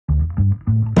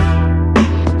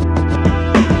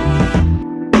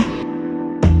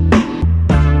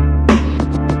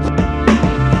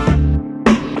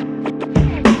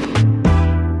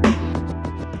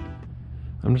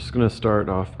just going to start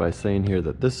off by saying here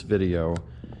that this video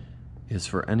is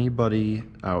for anybody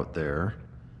out there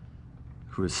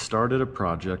who has started a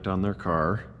project on their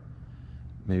car,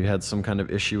 maybe had some kind of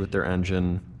issue with their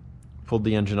engine, pulled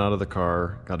the engine out of the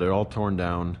car, got it all torn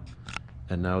down,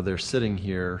 and now they're sitting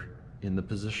here in the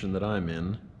position that I'm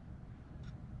in,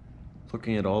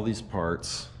 looking at all these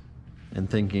parts and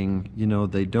thinking, you know,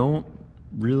 they don't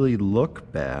really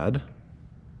look bad.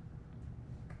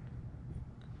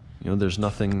 You know, there's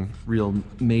nothing real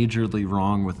majorly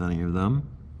wrong with any of them.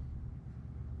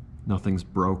 Nothing's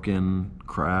broken,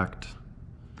 cracked.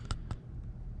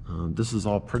 This is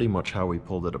all pretty much how we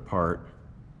pulled it apart.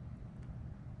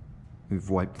 We've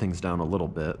wiped things down a little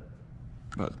bit,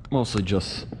 but mostly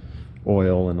just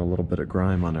oil and a little bit of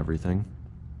grime on everything.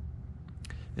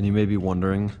 And you may be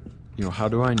wondering, you know, how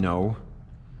do I know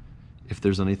if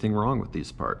there's anything wrong with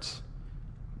these parts?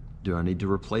 Do I need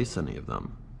to replace any of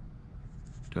them?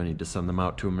 Do I need to send them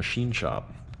out to a machine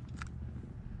shop?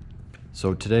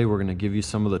 So today we're going to give you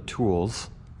some of the tools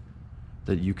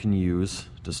that you can use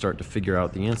to start to figure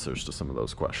out the answers to some of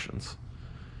those questions.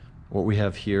 What we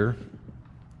have here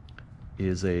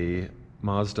is a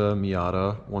Mazda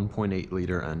Miata 1.8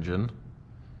 liter engine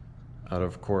out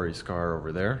of Corey's car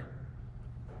over there.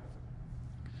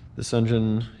 This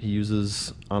engine he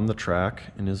uses on the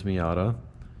track in his Miata,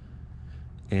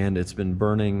 and it's been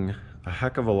burning a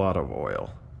heck of a lot of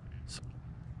oil.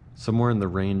 Somewhere in the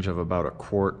range of about a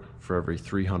quart for every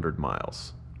 300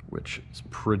 miles, which is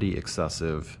pretty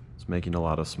excessive. It's making a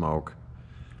lot of smoke.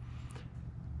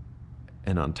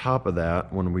 And on top of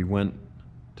that, when we went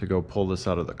to go pull this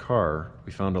out of the car,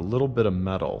 we found a little bit of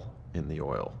metal in the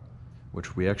oil,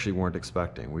 which we actually weren't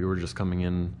expecting. We were just coming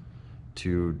in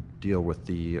to deal with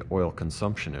the oil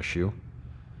consumption issue,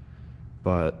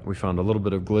 but we found a little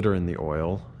bit of glitter in the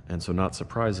oil, and so not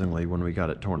surprisingly, when we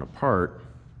got it torn apart,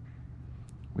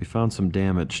 we found some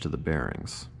damage to the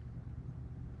bearings.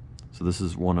 So this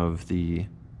is one of the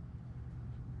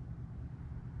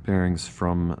bearings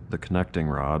from the connecting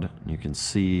rod. You can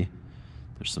see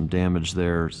there's some damage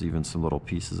there. There's even some little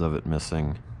pieces of it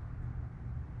missing.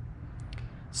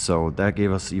 So that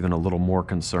gave us even a little more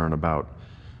concern about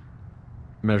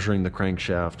measuring the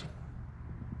crankshaft,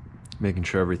 making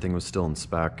sure everything was still in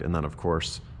spec, and then of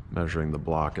course measuring the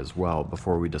block as well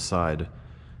before we decide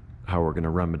how we're going to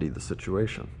remedy the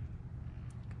situation.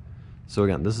 So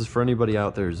again, this is for anybody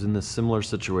out there who's in this similar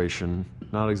situation,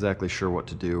 not exactly sure what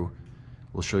to do.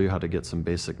 We'll show you how to get some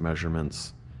basic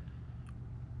measurements,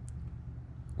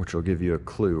 which will give you a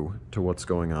clue to what's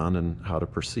going on and how to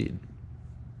proceed.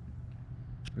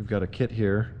 We've got a kit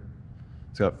here.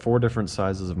 It's got 4 different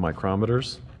sizes of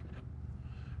micrometers.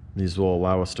 These will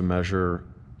allow us to measure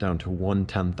down to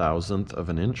 1/10,000th of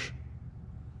an inch.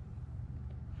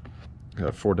 We've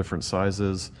got 4 different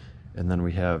sizes, and then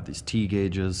we have these T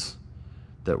gauges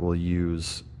that we'll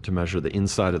use to measure the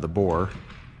inside of the bore.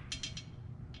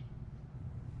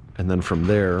 And then from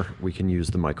there, we can use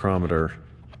the micrometer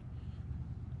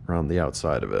around the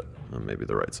outside of it. Maybe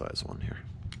the right size one here.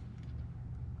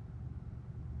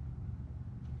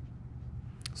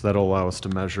 So that'll allow us to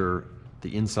measure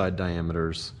the inside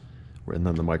diameters, and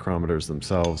then the micrometers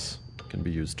themselves can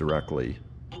be used directly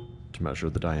to measure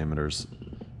the diameters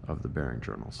of the bearing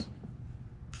journals.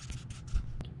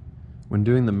 When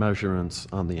doing the measurements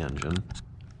on the engine,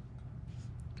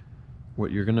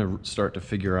 what you're going to start to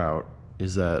figure out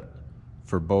is that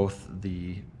for both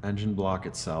the engine block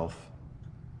itself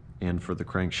and for the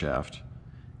crankshaft,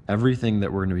 everything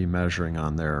that we're going to be measuring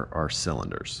on there are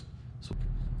cylinders. So,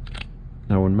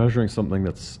 now when measuring something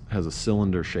that has a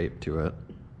cylinder shape to it,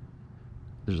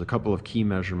 there's a couple of key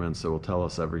measurements that will tell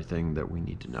us everything that we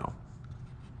need to know.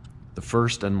 The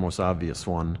first and most obvious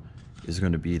one is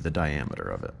going to be the diameter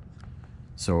of it.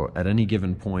 So at any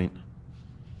given point,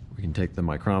 we can take the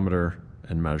micrometer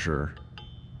and measure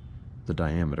the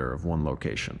diameter of one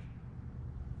location.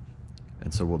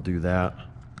 And so we'll do that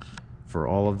for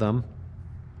all of them.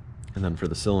 And then for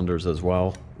the cylinders as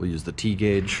well, we'll use the T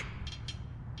gauge,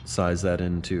 size that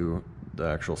into the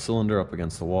actual cylinder up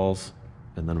against the walls,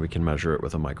 and then we can measure it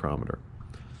with a micrometer.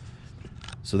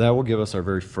 So that will give us our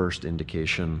very first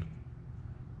indication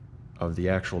of the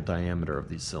actual diameter of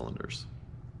these cylinders,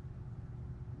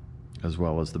 as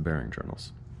well as the bearing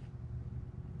journals.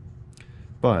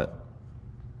 But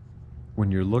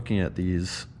when you're looking at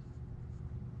these,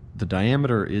 the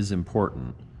diameter is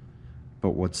important,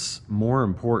 but what's more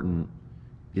important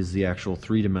is the actual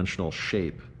 3-dimensional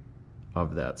shape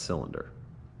of that cylinder.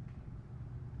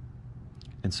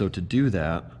 And so to do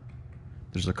that,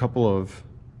 there's a couple of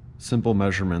simple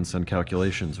measurements and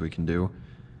calculations we can do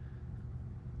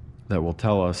that will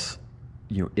tell us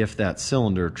if that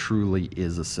cylinder truly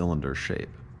is a cylinder shape.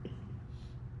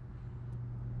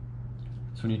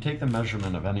 So when you take the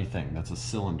measurement of anything that's a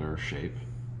cylinder shape,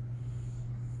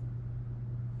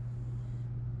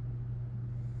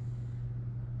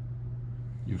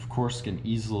 you of course can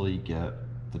easily get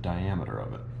the diameter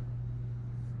of it.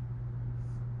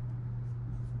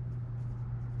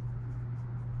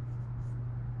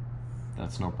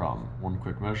 That's no problem. One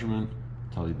quick measurement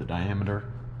will tell you the diameter.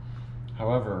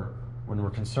 However, when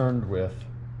we're concerned with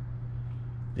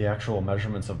the actual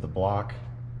measurements of the block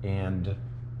and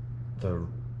the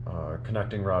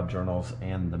connecting rod journals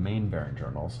and the main bearing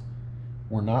journals,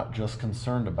 we're not just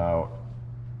concerned about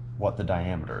what the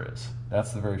diameter is.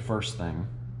 That's the very first thing,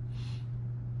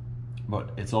 but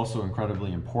it's also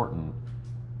incredibly important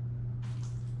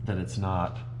that it's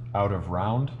not out of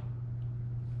round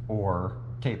or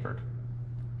tapered.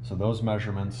 So those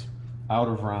measurements out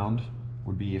of round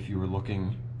would be if you were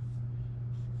looking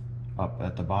up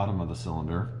at the bottom of the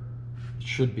cylinder. It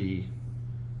should be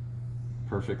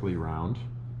perfectly round,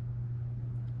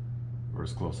 or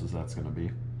as close as that's going to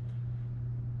be.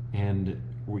 And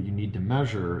what you need to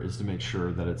measure is to make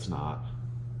sure that it's not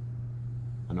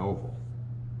an oval.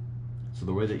 So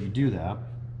the way that you do that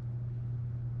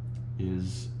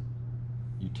is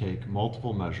you take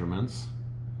multiple measurements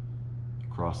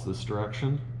across this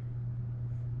direction.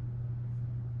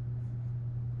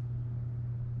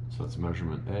 So that's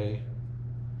measurement A,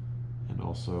 and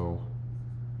also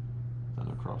then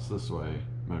across this way,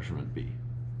 measurement B.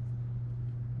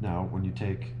 Now, when you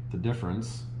take the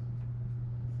difference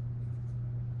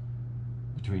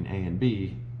between A and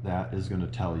B, that is going to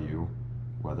tell you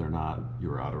whether or not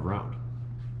you're out of round.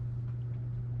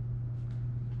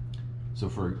 So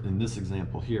in this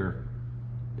example here,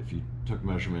 if you took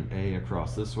measurement A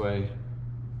across this way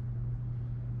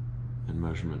and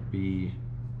measurement B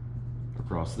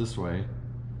across this way,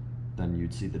 then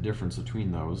you'd see the difference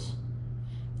between those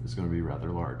is going to be rather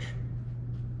large.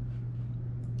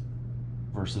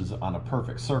 Versus on a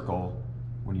perfect circle,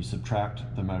 when you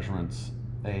subtract the measurements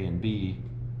A and B,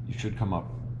 you should come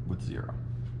up with 0.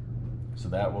 So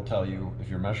that will tell you, if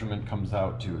your measurement comes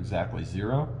out to exactly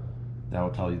 0, that will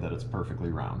tell you that it's perfectly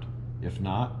round. If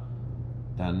not,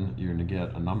 then you're going to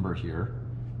get a number here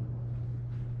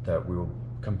that we will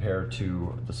compare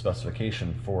to the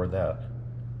specification for that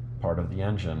part of the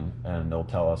engine, and they'll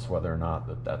tell us whether or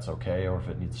not that's okay or if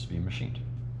it needs to be machined.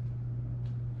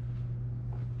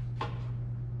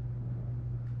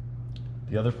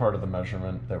 The other part of the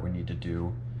measurement that we need to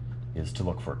do is to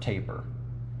look for taper.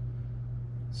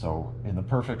 So in the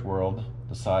perfect world,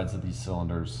 the sides of these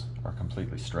cylinders are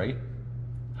completely straight.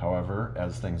 However,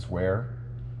 as things wear,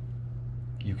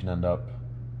 you can end up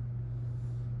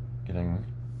getting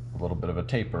a little bit of a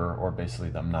taper, or basically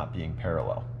them not being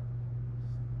parallel.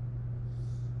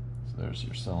 So there's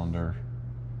your cylinder.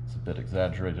 It's a bit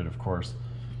exaggerated, of course.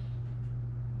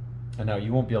 And now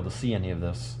you won't be able to see any of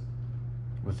this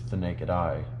with the naked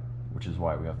eye, which is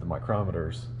why we have the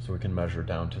micrometers, so we can measure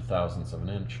down to thousandths of an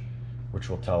inch, which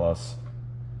will tell us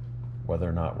whether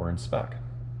or not we're in spec.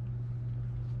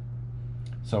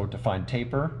 So to find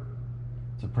taper,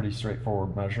 it's a pretty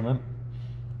straightforward measurement.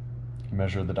 You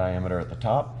measure the diameter at the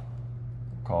top,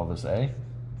 we'll call this A,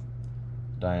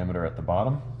 diameter at the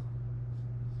bottom,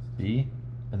 B,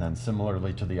 and then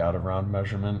similarly to the out of round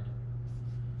measurement,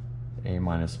 A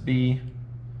minus B.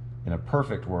 In a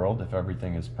perfect world, if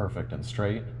everything is perfect and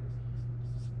straight,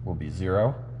 will be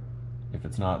 0. If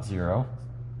it's not 0,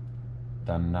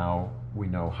 then now we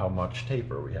know how much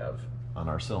taper we have on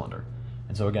our cylinder.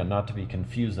 And so again, not to be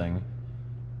confusing,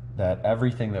 that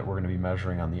everything that we're going to be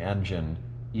measuring on the engine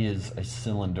is a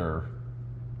cylinder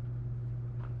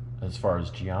as far as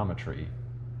geometry.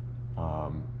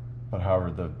 But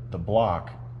however, the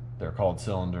block, they're called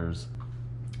cylinders,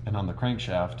 and on the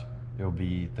crankshaft, it will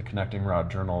be the connecting rod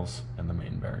journals and the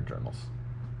main bearing journals.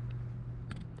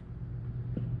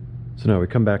 So now we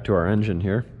come back to our engine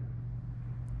here.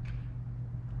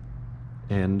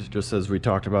 And just as we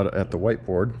talked about at the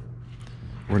whiteboard,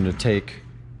 we're going to take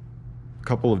a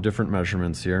couple of different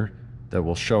measurements here that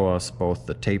will show us both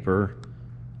the taper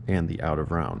and the out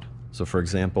of round. So for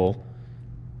example,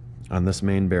 on this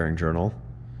main bearing journal,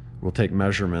 we'll take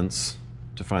measurements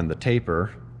to find the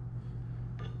taper.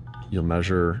 You'll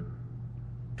measure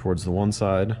towards the one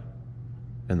side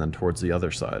and then towards the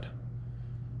other side.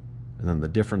 And then the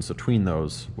difference between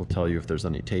those will tell you if there's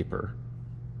any taper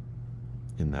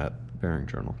in that bearing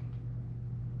journal.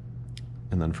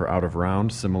 And then for out of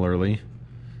round, similarly,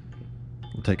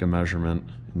 we'll take a measurement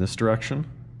in this direction,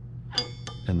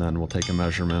 and then we'll take a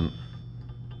measurement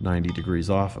 90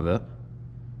 degrees off of it.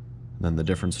 And then the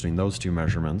difference between those two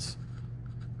measurements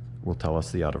will tell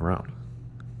us the out of round.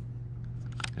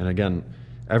 And again,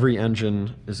 every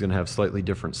engine is going to have slightly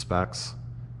different specs.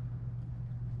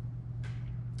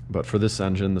 But for this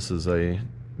engine, this is a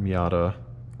Miata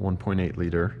 1.8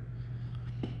 liter.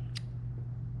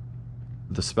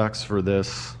 The specs for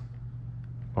this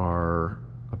are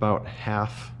about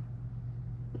half,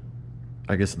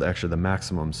 I guess actually the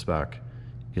maximum spec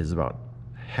is about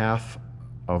half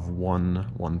of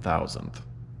 1/1000th.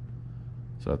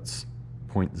 So that's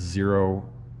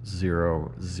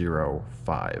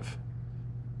 0.0005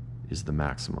 is the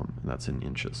maximum, and that's in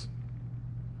inches.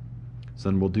 So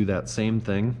then we'll do that same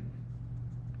thing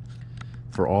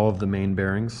for all of the main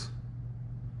bearings,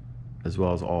 as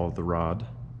well as all of the rod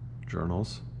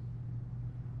journals.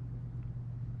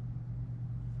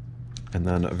 And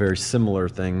then a very similar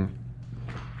thing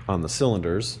on the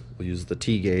cylinders. We'll use the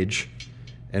T gauge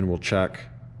and we'll check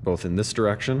both in this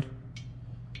direction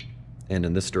and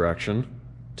in this direction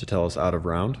to tell us out of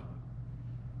round.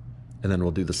 And then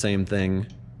we'll do the same thing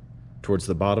towards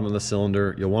the bottom of the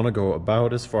cylinder. You'll want to go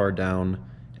about as far down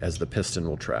as the piston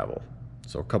will travel.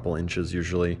 So a couple inches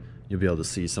usually. You'll be able to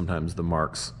see sometimes the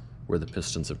marks where the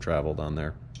pistons have traveled on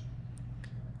there,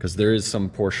 because there is some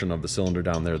portion of the cylinder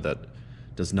down there that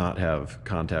does not have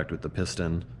contact with the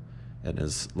piston and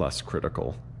is less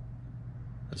critical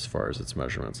as far as its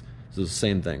measurements. So it's the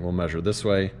same thing. We'll measure this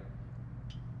way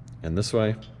and this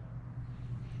way,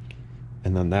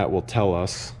 and then that will tell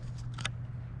us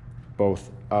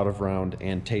both out of round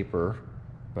and taper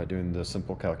by doing the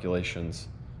simple calculations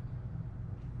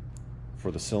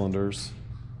for the cylinders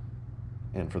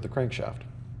and for the crankshaft.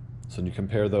 So when you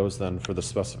compare those then for the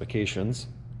specifications,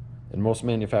 and most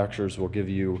manufacturers will give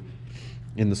you,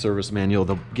 in the service manual,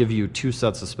 they'll give you two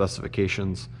sets of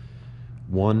specifications.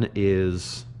 One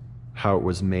is how it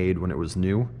was made when it was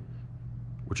new,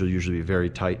 which will usually be very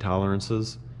tight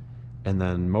tolerances, and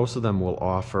then most of them will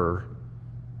offer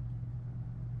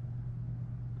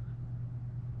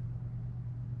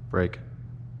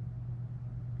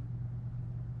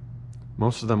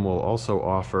Most of them will also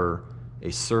offer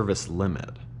a service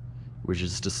limit, which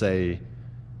is to say,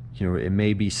 you know, it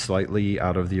may be slightly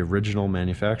out of the original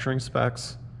manufacturing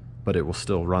specs, but it will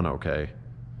still run okay.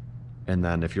 And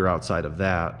then if you're outside of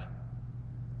that,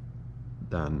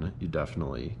 then you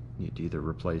definitely need to either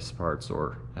replace parts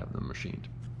or have them machined.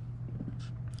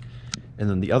 And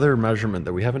then the other measurement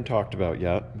that we haven't talked about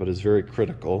yet, but is very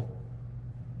critical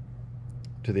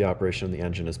to the operation of the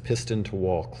engine, is piston to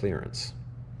wall clearance.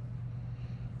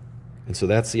 And so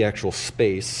that's the actual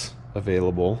space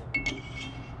available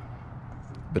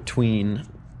between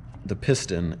the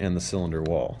piston and the cylinder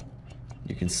wall.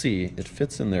 You can see it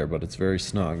fits in there, but it's very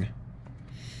snug.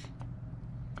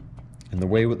 And the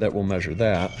way that we'll measure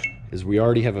that is we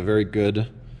already have a very good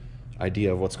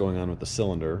idea of what's going on with the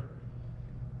cylinder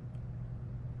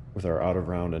with our out of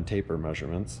round and taper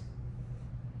measurements.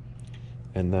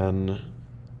 And then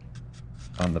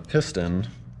on the piston,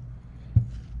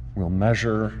 we'll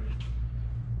measure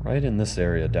right in this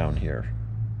area down here.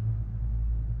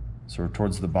 So we're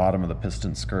towards the bottom of the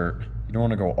piston skirt. You don't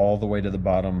want to go all the way to the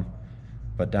bottom,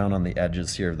 but down on the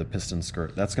edges here of the piston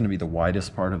skirt. That's going to be the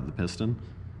widest part of the piston,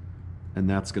 and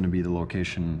that's going to be the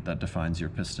location that defines your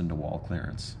piston to wall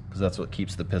clearance, because that's what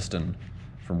keeps the piston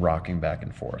from rocking back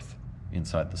and forth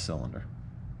inside the cylinder.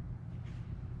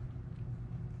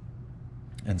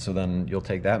 And so then you'll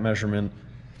take that measurement,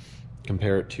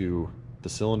 compare it to the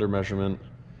cylinder measurement,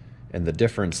 and the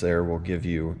difference there will give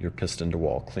you your piston to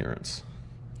wall clearance.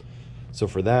 So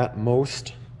for that,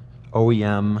 most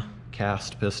OEM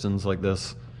cast pistons like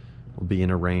this will be in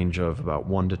a range of about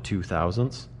 1 to 2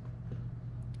 thousandths.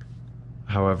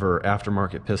 However,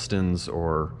 aftermarket pistons,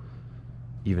 or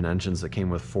even engines that came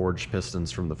with forged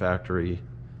pistons from the factory,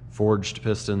 forged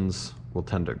pistons will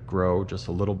tend to grow just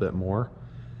a little bit more.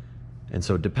 And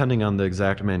so depending on the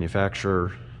exact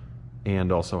manufacturer and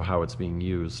also how it's being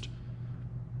used,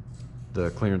 the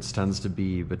clearance tends to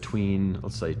be between,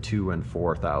 let's say, 2 and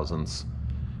 4 thousandths.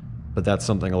 But that's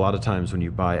something a lot of times when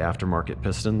you buy aftermarket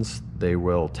pistons, they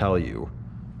will tell you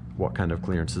what kind of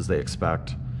clearances they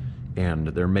expect. And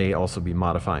there may also be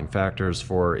modifying factors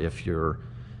for if you're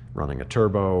running a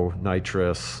turbo,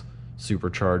 nitrous,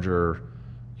 supercharger,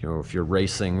 you know, if you're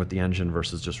racing with the engine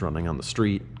versus just running on the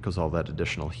street, because all that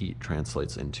additional heat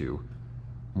translates into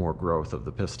more growth of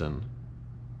the piston.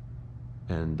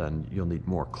 And then you'll need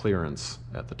more clearance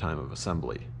at the time of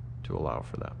assembly to allow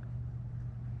for that.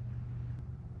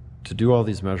 To do all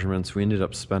these measurements, we ended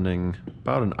up spending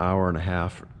about an hour and a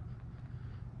half,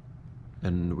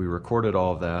 and we recorded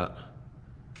all of that.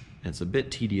 And it's a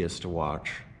bit tedious to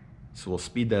watch, so we'll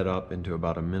speed that up into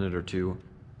about a minute or two,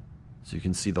 So you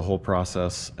can see the whole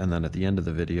process, and then at the end of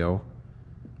the video,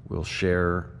 we'll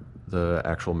share the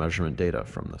actual measurement data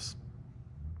from this.